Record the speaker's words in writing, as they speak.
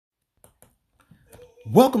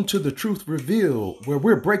Welcome to the Truth Revealed, where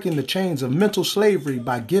we're breaking the chains of mental slavery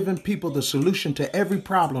by giving people the solution to every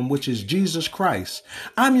problem, which is Jesus Christ.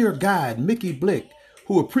 I'm your guide, Mickey Blick,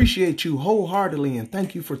 who appreciate you wholeheartedly and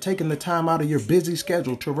thank you for taking the time out of your busy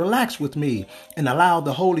schedule to relax with me and allow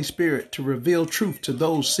the Holy Spirit to reveal truth to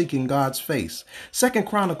those seeking God's face. 2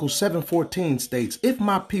 Chronicles 7:14 states, "If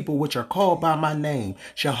my people which are called by my name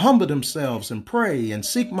shall humble themselves and pray and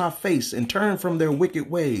seek my face and turn from their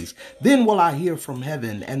wicked ways, then will I hear from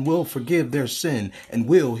heaven and will forgive their sin and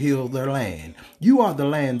will heal their land." You are the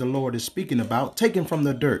land the Lord is speaking about, taken from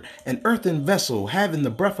the dirt, an earthen vessel having the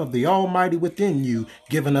breath of the Almighty within you,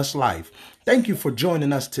 giving us life. Thank you for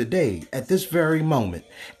joining us today at this very moment.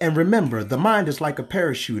 And remember, the mind is like a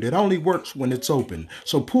parachute. It only works when it's open.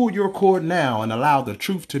 So pull your cord now and allow the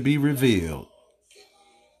truth to be revealed.